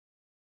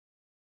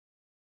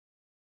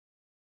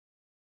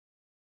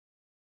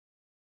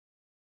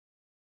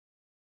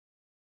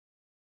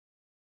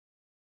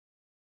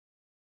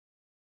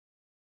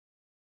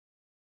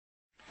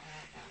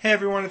Hey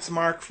everyone, it's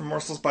Mark from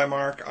Morsels by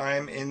Mark.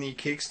 I'm in the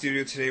cake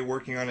studio today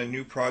working on a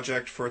new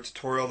project for a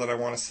tutorial that I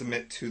want to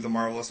submit to the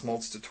Marvelous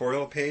Molds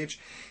tutorial page.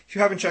 If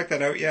you haven't checked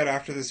that out yet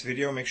after this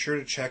video, make sure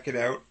to check it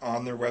out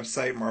on their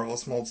website,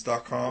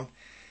 marvelousmolds.com.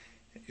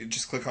 You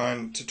just click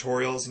on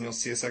tutorials and you'll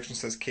see a section that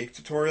says cake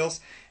tutorials,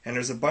 and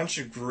there's a bunch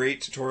of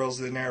great tutorials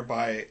in there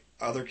by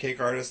other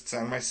cake artists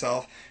and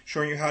myself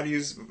showing you how to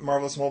use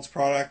Marvelous Molds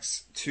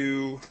products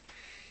to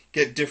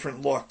get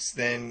different looks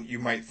than you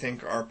might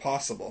think are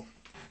possible.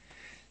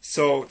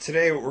 So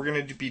today what we're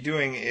going to be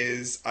doing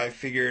is I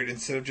figured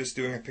instead of just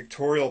doing a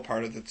pictorial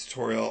part of the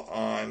tutorial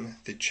on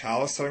the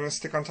chalice that I'm going to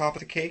stick on top of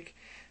the cake,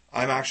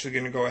 I'm actually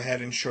going to go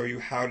ahead and show you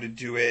how to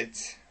do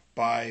it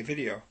by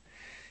video.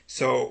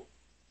 So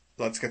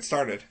let's get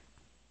started.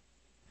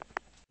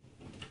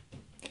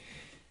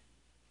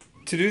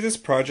 To do this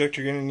project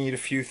you're going to need a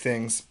few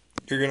things.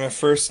 You're going to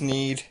first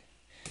need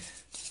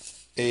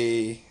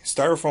a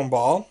styrofoam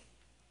ball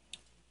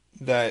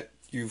that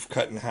you've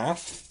cut in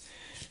half.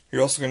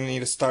 You're also going to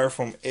need a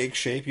styrofoam egg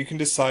shape. You can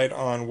decide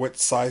on what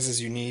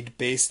sizes you need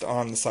based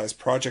on the size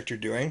project you're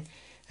doing.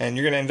 And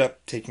you're going to end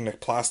up taking the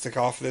plastic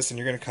off of this and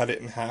you're going to cut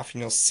it in half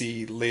and you'll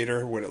see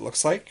later what it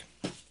looks like.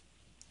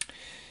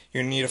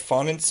 You're going to need a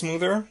fondant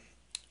smoother.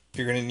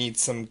 You're going to need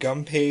some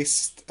gum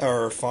paste,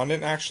 or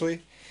fondant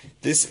actually.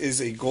 This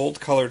is a gold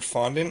colored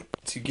fondant.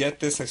 To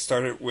get this I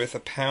started with a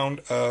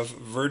pound of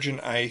virgin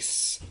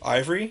ice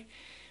ivory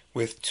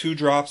with 2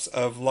 drops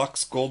of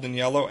Luxe Golden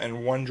Yellow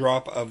and 1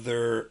 drop of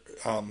their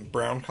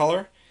brown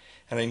color,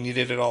 and I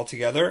kneaded it all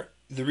together.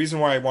 The reason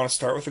why I want to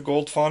start with a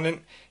gold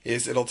fondant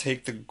is it'll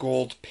take the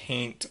gold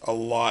paint a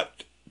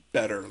lot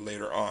better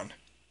later on.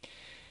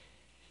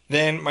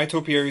 Then my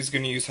Topiary is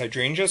going to use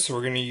hydrangea, so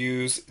we're going to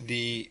use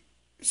the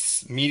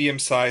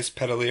medium-sized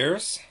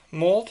petaliers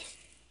mold.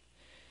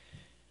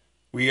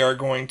 We are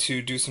going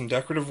to do some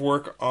decorative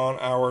work on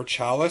our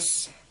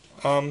chalice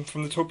from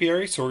the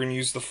Topiary, so we're going to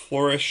use the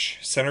Flourish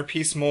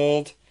centerpiece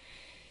mold,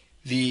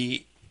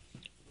 the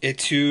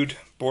Etude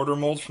border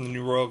mold from the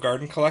new Royal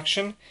Garden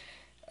collection,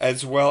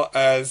 as well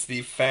as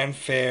the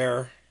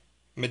Fanfare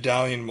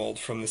medallion mold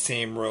from the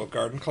same Royal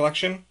Garden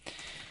collection.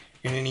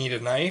 You're going to need a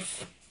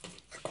knife,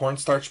 a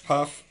cornstarch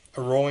puff,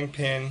 a rolling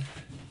pin,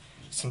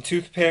 some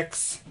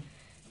toothpicks,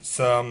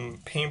 some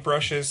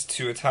paintbrushes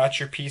to attach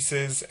your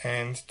pieces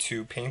and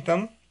to paint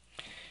them.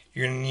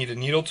 You're going to need a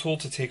needle tool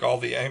to take all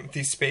the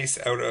empty space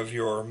out of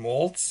your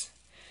molds,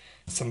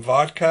 some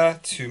vodka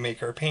to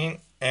make our paint,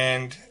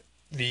 and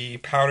the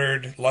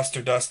powdered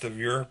luster dust of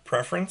your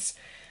preference.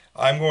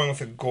 I'm going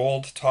with a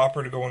gold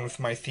topper to go in with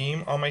my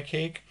theme on my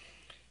cake,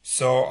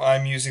 so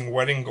I'm using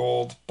Wedding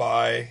Gold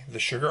by the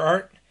Sugar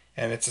Art,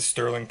 and it's a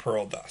sterling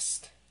pearl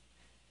dust.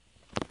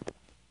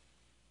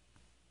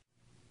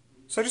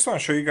 So I just want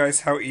to show you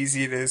guys how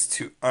easy it is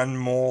to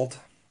unmold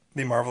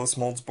the Marvelous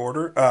Molds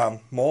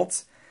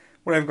molds.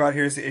 What I've got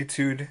here is the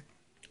Etude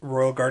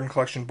Royal Garden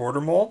Collection border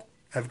mold.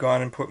 I've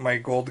gone and put my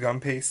gold gum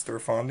paste or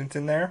fondant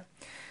in there.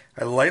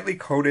 I lightly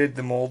coated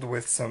the mold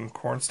with some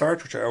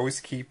cornstarch, which I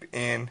always keep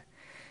in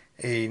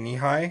a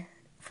knee-high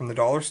from the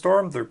dollar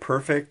store. They're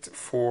perfect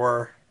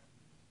for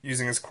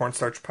using as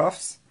cornstarch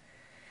puffs.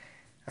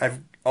 I've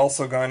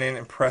also gone in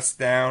and pressed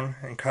down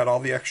and cut all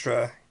the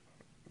extra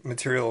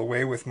material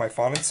away with my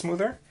fondant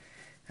smoother.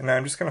 And now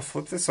I'm just going to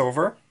flip this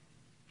over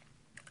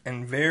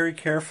and very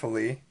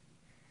carefully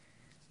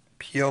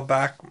peel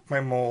back my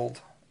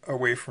mold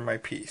away from my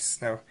piece.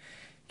 Now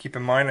keep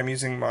in mind I'm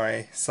using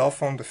my cell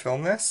phone to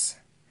film this,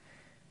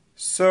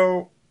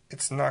 so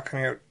it's not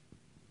coming out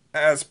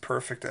as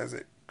perfect as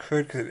it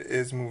could because it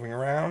is moving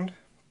around,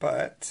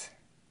 but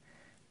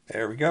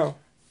there we go.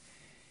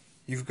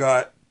 You've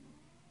got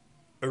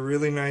a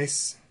really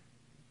nice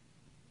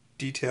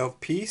detailed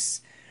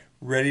piece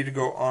ready to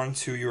go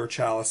onto your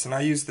chalice, and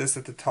I use this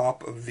at the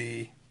top of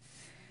the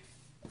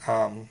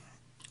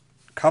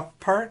cup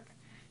part.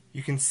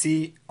 You can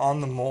see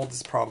on the mold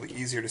is probably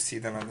easier to see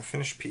than on the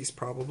finished piece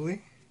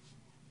probably.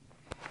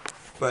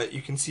 But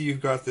you can see you've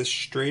got this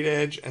straight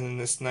edge and then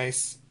this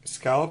nice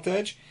scalloped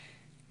edge.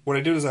 What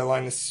I did is I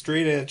lined the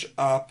straight edge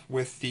up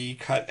with the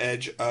cut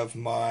edge of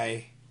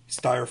my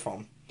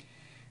styrofoam,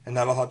 and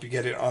that'll help you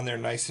get it on there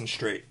nice and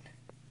straight.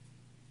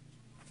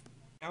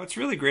 Now what's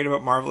really great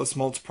about Marvelous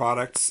Molds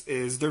products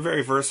is they're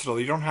very versatile.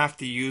 You don't have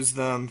to use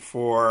them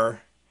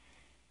for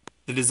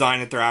the design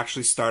that they're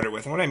actually started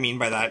with. And what I mean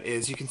by that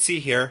is you can see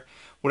here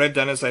what I've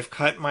done is I've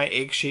cut my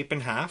egg shape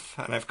in half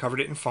and I've covered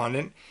it in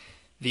fondant.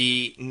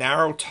 The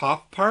narrow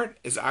top part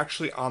is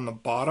actually on the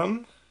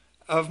bottom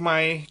of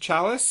my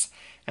chalice,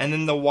 and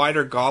then the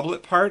wider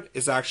goblet part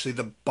is actually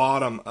the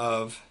bottom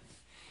of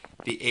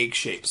the egg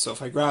shape. So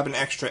if I grab an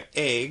extra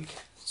egg,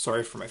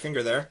 sorry for my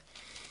finger there,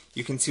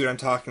 you can see what I'm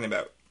talking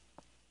about.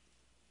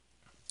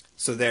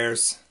 So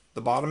there's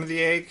the bottom of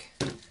the egg,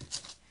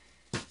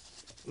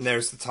 and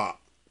there's the top.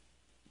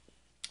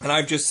 And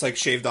I've just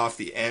shaved off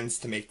the ends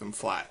to make them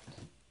flat.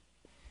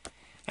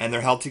 And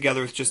they're held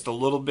together with just a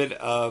little bit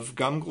of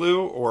gum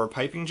glue or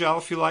piping gel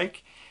if you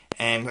like,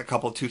 and a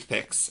couple of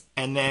toothpicks.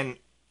 And then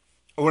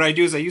what I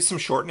do is I use some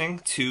shortening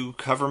to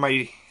cover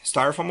my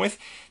styrofoam with.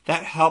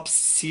 That helps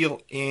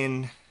seal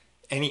in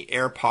any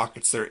air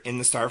pockets that are in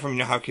the styrofoam. You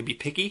know how it can be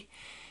picky?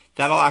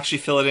 That'll actually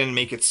fill it in and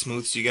make it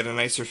smooth so you get a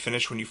nicer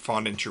finish when you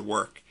fondant your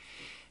work.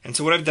 And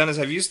so what I've done is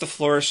I've used the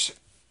Flourish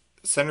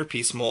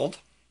centerpiece mold,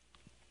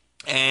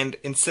 and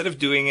instead of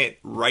doing it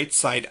right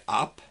side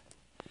up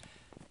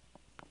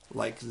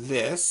like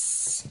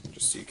this,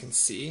 just so you can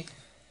see,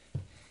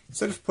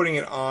 instead of putting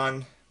it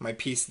on my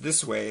piece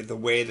this way, the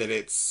way that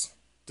it's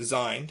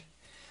designed,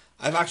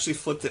 I've actually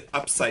flipped it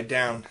upside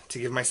down to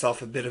give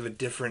myself a bit of a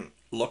different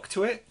look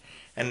to it.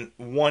 And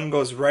one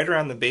goes right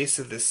around the base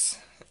of this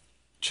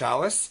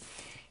chalice,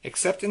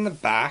 except in the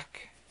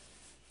back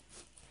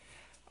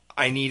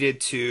I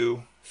needed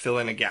to fill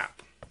in a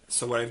gap.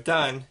 So what I've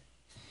done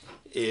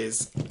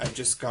is I've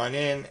just gone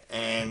in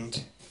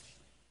and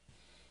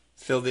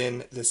filled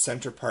in the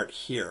center part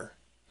here.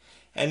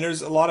 And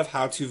there's a lot of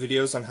how-to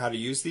videos on how to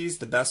use these.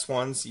 The best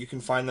ones, you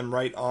can find them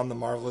right on the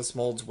Marvelous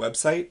Molds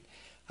website.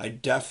 I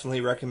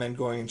definitely recommend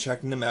going and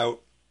checking them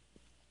out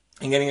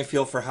and getting a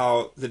feel for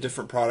how the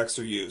different products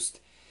are used.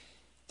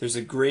 There's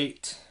a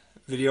great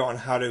video on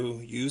how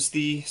to use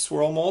the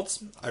swirl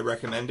molds. I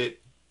recommend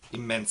it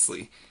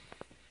immensely.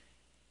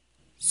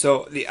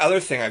 So the other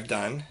thing I've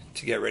done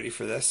to get ready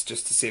for this,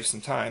 just to save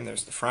some time,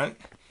 there's the front,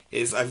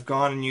 is I've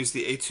gone and used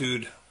the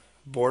etude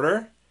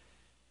border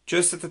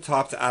just at the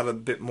top to add a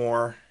bit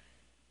more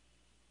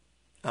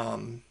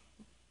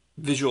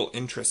visual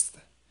interest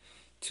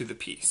to the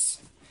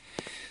piece.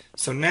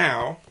 So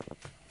now,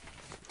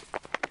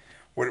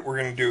 what we're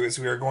going to do is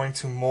we are going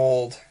to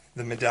mold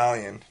the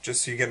medallion,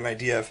 just so you get an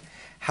idea of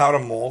how to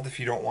mold if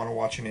you don't want to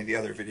watch any of the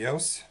other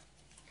videos.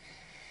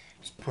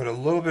 Just put a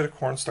little bit of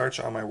cornstarch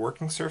on my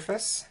working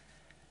surface.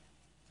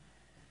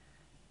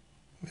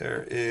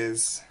 There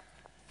is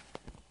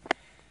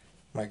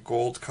my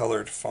gold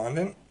colored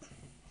fondant.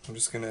 I'm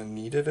just going to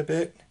knead it a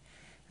bit.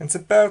 And it's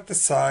about the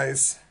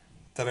size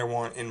that I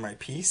want in my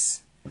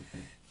piece.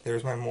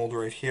 There's my mold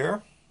right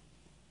here.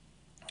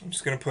 I'm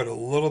just going to put a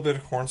little bit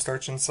of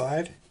cornstarch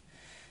inside.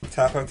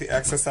 Tap out the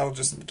excess, that'll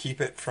just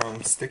keep it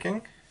from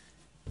sticking.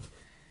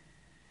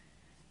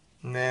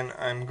 And then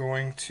I'm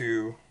going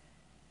to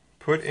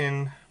put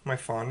in my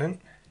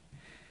fondant,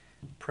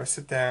 press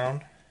it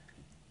down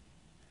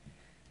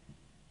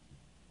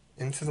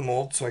into the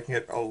mold so I can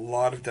get a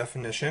lot of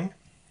definition.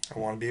 I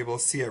want to be able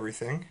to see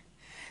everything.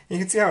 And you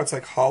can see how it's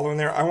like hollow in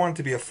there. I want it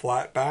to be a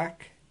flat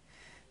back.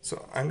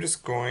 So I'm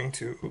just going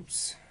to,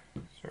 oops,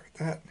 sorry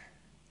about that,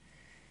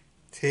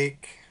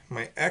 take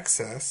my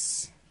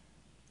excess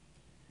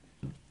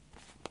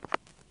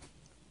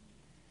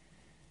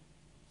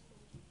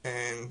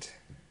and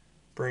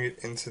bring it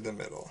into the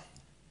middle,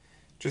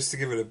 just to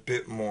give it a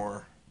bit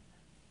more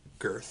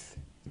girth.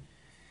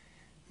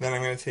 Then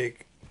I'm going to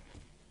take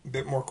a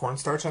bit more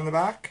cornstarch on the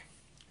back,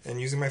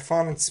 and using my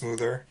fondant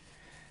smoother,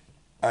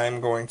 I'm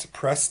going to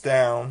press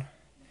down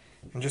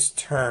and just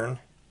turn.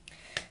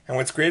 And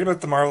what's great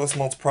about the Marvelous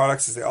Molds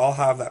products is they all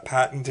have that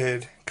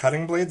patented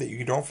cutting blade that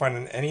you don't find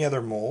in any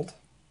other mold,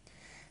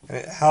 and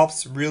it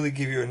helps really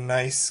give you a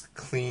nice,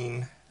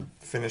 clean,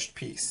 finished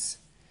piece.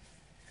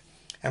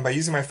 And by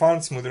using my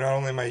fondant smoother, not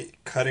only am I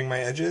cutting my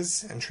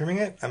edges and trimming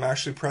it, I'm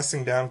actually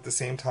pressing down at the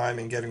same time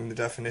and getting the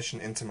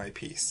definition into my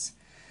piece.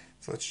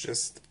 So let's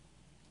just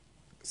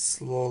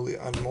slowly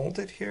unmold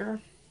it here.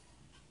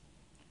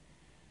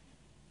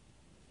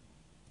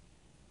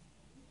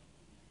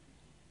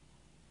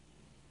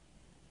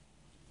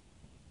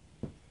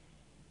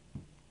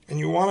 And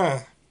you want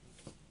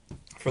to,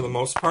 for the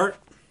most part,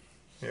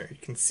 there you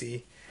can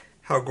see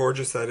how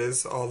gorgeous that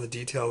is, all the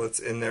detail that's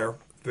in there.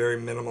 Very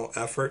minimal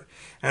effort.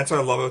 And that's what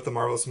I love about the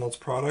Marvelous Molds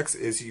products,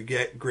 is you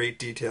get great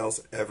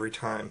details every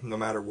time, no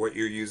matter what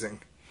you're using.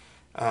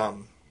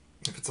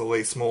 If it's a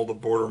lace mold, a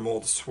border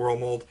mold, a swirl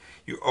mold,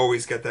 you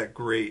always get that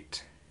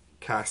great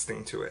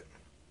casting to it.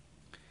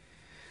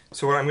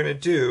 So what I'm going to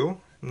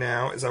do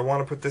now is I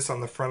want to put this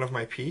on the front of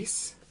my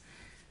piece.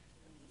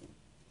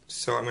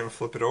 So I'm going to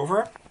flip it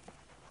over,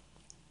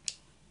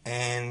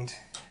 and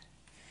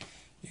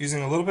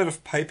using a little bit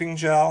of piping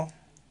gel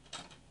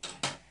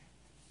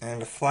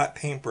and a flat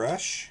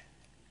paintbrush,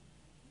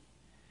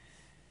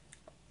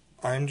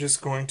 I'm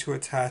just going to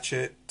attach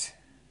it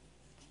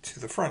to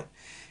the front.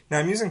 Now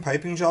I'm using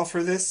piping gel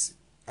for this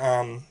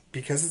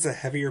because it's a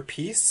heavier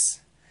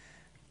piece.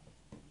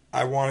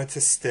 I want it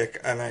to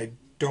stick, and I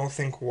don't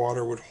think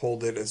water would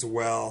hold it as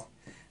well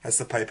as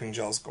the piping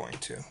gel is going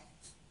to.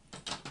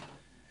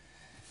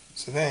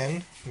 So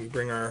then we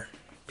bring our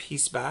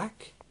piece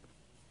back,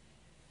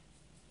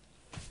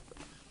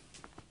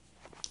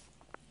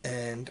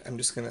 and I'm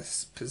just going to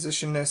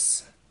position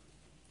this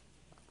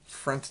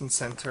front and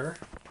center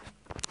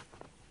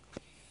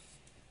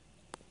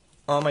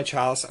on my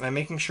chalice, and I'm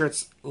making sure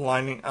it's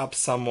lining up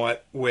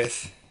somewhat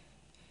with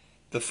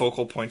the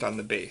focal point on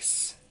the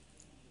base.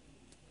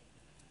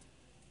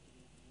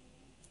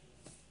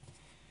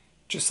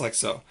 Just like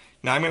so.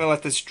 Now I'm going to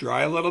let this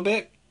dry a little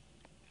bit,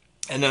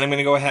 and then I'm going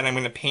to go ahead and I'm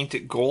going to paint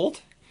it gold.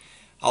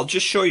 I'll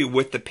just show you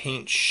what the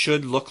paint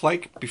should look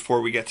like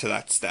before we get to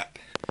that step.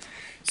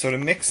 So to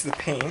mix the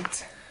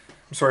paint,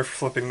 I'm sorry for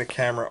flipping the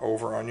camera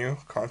over on you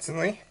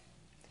constantly.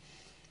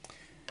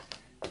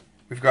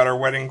 We've got our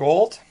wet in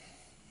gold.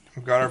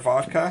 We've got our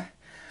vodka.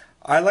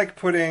 I like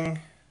putting,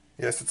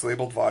 yes, it's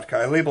labeled vodka.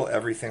 I label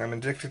everything. I'm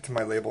addicted to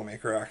my label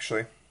maker,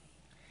 actually.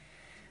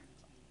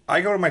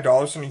 I go to my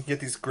dollar store and you can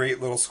get these great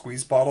little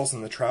squeeze bottles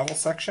in the travel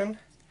section.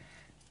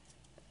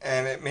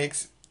 And it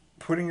makes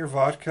putting your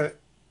vodka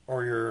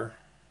or your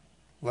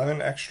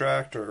lemon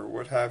extract or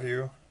what have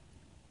you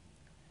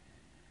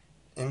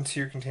into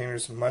your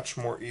containers much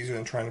more easier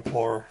than trying to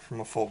pour from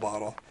a full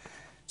bottle.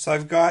 So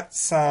I've got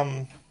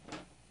some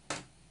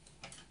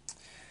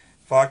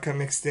vodka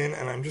mixed in,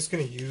 and I'm just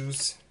going to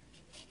use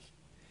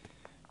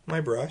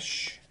my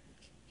brush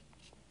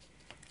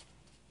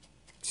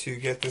to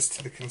get this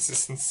to the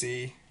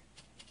consistency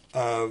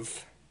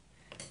of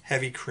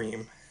heavy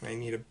cream. And I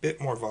need a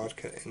bit more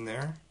vodka in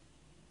there.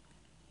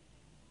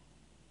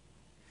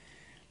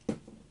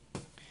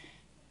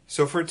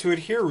 So for it to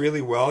adhere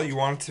really well, you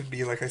want it to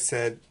be, like I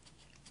said,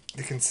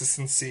 the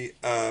consistency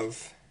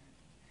of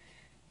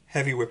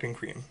heavy whipping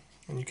cream.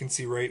 And you can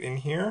see right in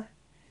here,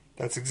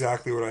 that's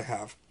exactly what I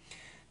have.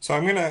 So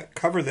I'm going to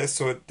cover this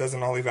so it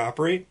doesn't all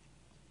evaporate.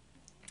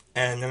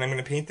 And then I'm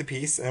going to paint the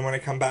piece. And when I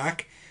come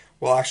back,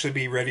 we'll actually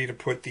be ready to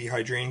put the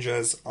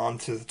hydrangeas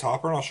onto the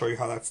topper, and I'll show you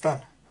how that's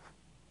done.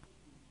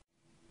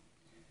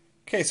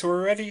 Okay, so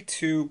we're ready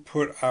to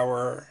put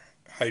our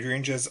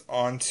hydrangeas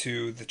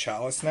onto the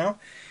chalice now.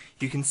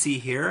 You can see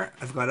here,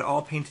 I've got it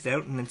all painted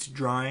out and it's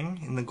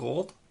drying in the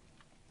gold.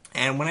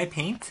 And when I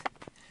paint,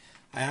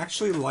 I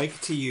actually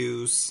like to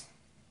use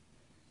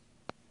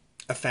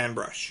a fan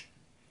brush.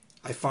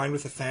 I find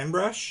with a fan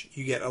brush,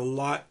 you get a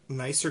lot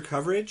nicer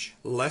coverage,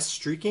 less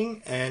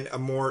streaking, and a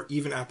more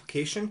even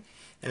application.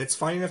 And it's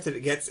fine enough that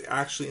it gets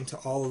actually into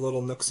all the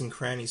little nooks and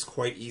crannies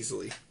quite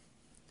easily.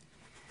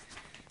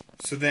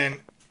 So then,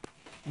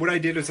 what I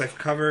did was I've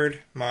covered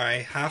my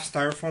half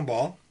styrofoam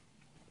ball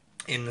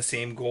in the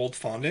same gold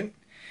fondant,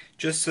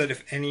 just so that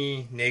if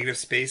any negative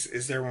space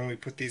is there when we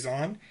put these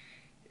on,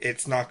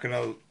 it's not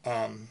going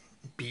to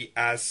be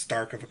as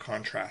stark of a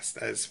contrast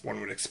as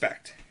one would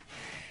expect.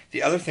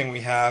 The other thing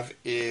we have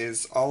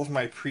is all of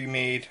my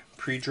pre-made,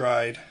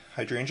 pre-dried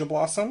hydrangea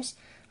blossoms.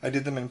 I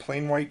did them in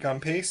plain white gum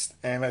paste,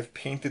 and I've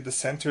painted the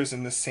centers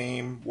in the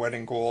same wet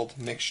and gold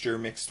mixture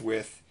mixed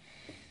with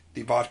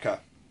the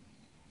vodka.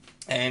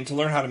 And to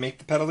learn how to make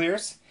the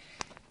petaliers,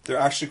 they're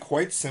actually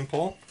quite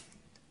simple.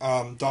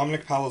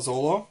 Dominic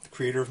Palazzolo, the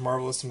creator of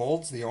Marvelous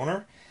Molds, the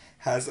owner,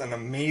 has an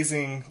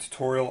amazing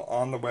tutorial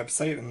on the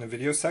website in the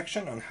video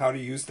section on how to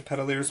use the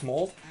petaliers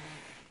mold.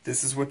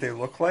 This is what they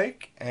look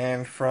like,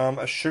 and from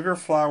a sugar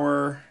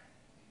flower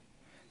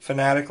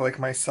fanatic like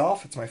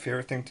myself, it's my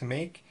favorite thing to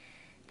make.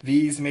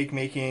 These make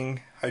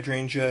making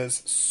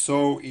hydrangeas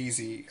so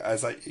easy.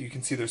 As you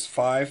can see, there's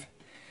 5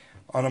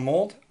 on a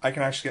mold. I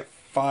can actually get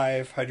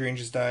 5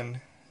 hydrangeas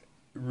done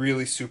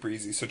really super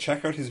easy. So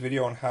check out his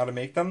video on how to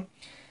make them.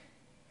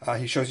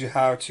 He shows you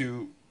how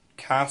to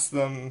cast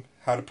them,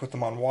 how to put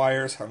them on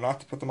wires, how not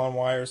to put them on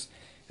wires.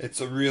 It's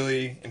a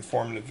really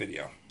informative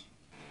video.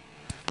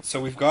 So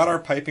we've got our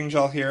piping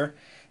gel here.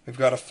 We've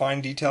got a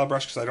fine detail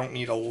brush because I don't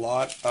need a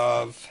lot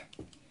of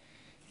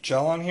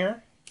gel on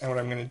here. And what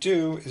I'm going to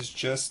do is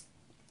just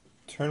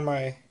turn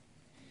my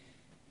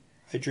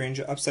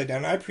hydrangea upside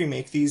down. I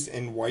pre-make these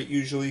in white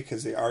usually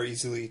because they are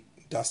easily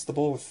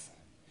dustable with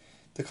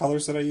the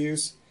colors that I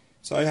use.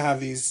 So I have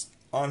these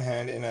on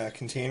hand in a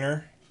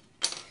container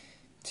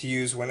to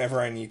use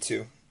whenever I need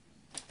to.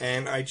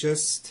 And I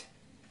just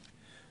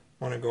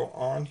want to go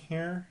on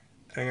here.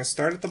 I'm going to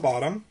start at the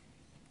bottom.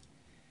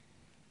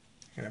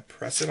 I'm going to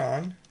press it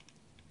on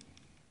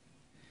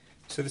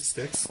so that it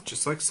sticks,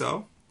 just like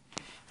so.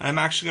 And I'm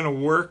actually going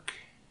to work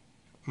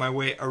my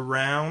way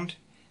around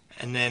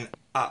and then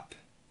up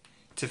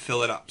to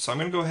fill it up. So I'm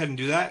going to go ahead and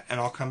do that, and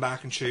I'll come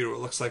back and show you what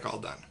it looks like all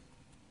done.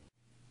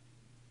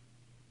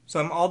 So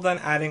I'm all done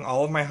adding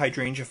all of my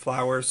hydrangea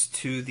flowers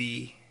to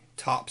the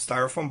top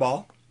styrofoam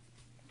ball.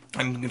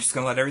 I'm just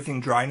going to let everything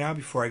dry now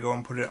before I go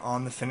and put it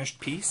on the finished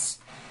piece.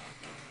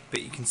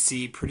 But you can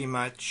see pretty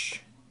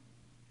much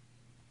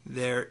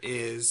there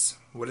is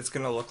what it's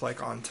going to look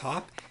like on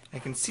top. I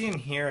can see in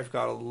here I've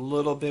got a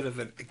little bit of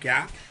a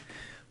gap.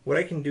 What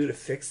I can do to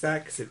fix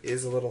that, because it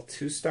is a little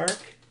too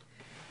stark,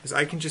 is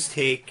I can just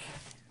take,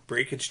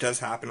 breakage does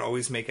happen,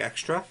 always make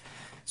extra.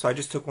 So I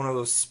just took one of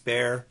those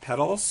spare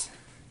petals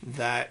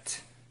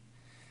that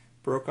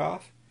broke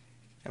off,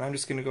 and I'm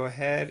just going to go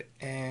ahead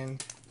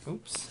and,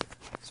 oops,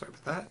 sorry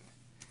about that,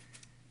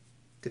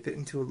 dip it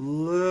into a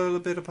little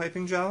bit of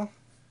piping gel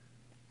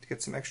to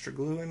get some extra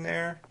glue in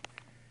there.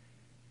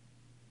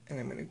 And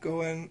I'm going to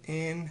go in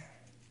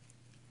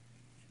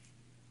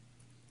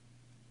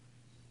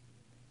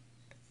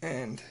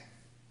and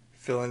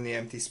fill in the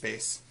empty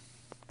space.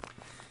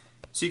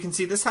 So you can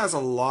see this has a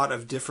lot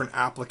of different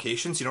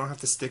applications. You don't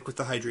have to stick with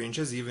the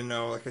hydrangeas, even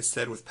though, like I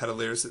said, with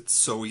petaliers it's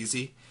so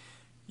easy.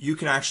 You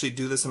can actually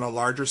do this on a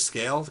larger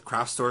scale. The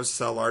craft stores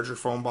sell larger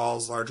foam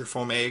balls, larger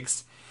foam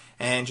eggs,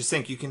 And just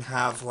think, you can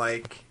have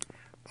like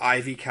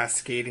ivy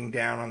cascading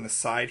down on the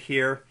side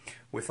here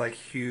with like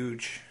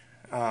huge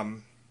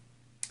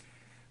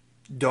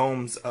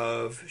domes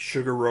of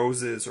sugar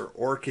roses or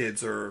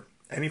orchids or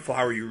any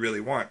flower you really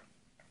want.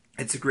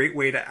 It's a great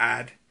way to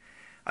add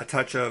a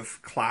touch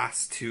of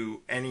class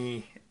to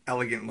any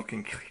elegant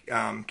looking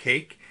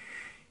cake.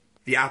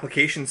 The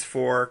applications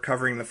for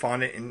covering the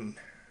fondant in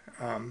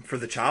for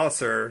the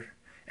chalice are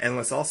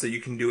endless also. You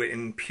can do it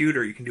in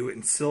pewter, you can do it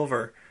in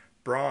silver,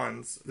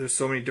 bronze. There's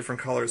so many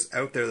different colors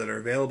out there that are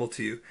available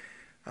to you.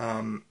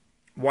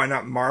 Why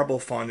not marble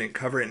fondant?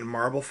 Cover it in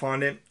marble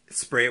fondant,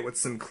 spray it with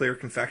some clear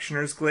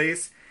confectioner's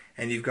glaze,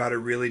 and you've got a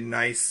really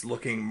nice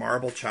looking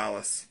marble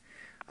chalice.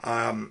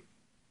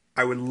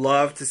 I would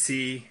love to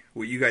see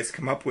what you guys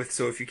come up with,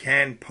 so if you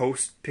can,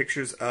 post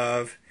pictures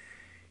of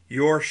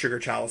your sugar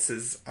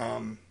chalices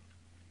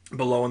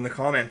below in the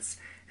comments.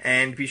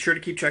 And be sure to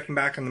keep checking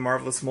back on the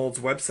Marvelous Molds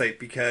website,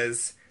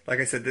 because, like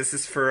I said, this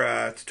is for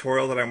a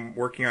tutorial that I'm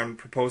working on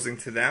proposing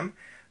to them.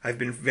 I've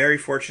been very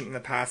fortunate in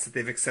the past that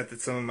they've accepted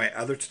some of my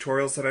other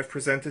tutorials that I've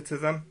presented to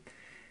them.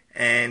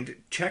 And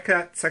check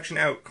that section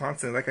out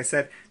constantly. Like I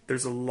said,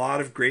 there's a lot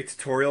of great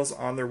tutorials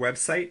on their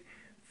website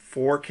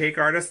for cake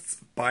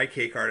artists, by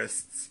cake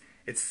artists.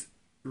 It's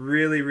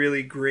really,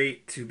 really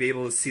great to be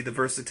able to see the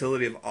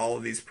versatility of all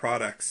of these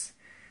products.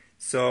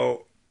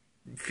 So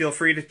feel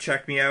free to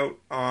check me out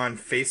on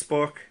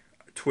Facebook,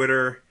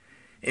 Twitter,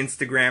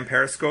 Instagram,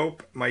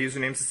 Periscope. My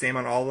username's the same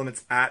on all of them.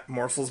 It's at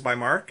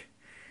morselsbymark.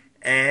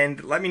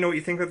 And let me know what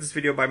you think about this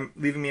video by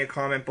leaving me a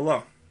comment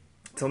below.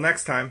 Till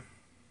next time.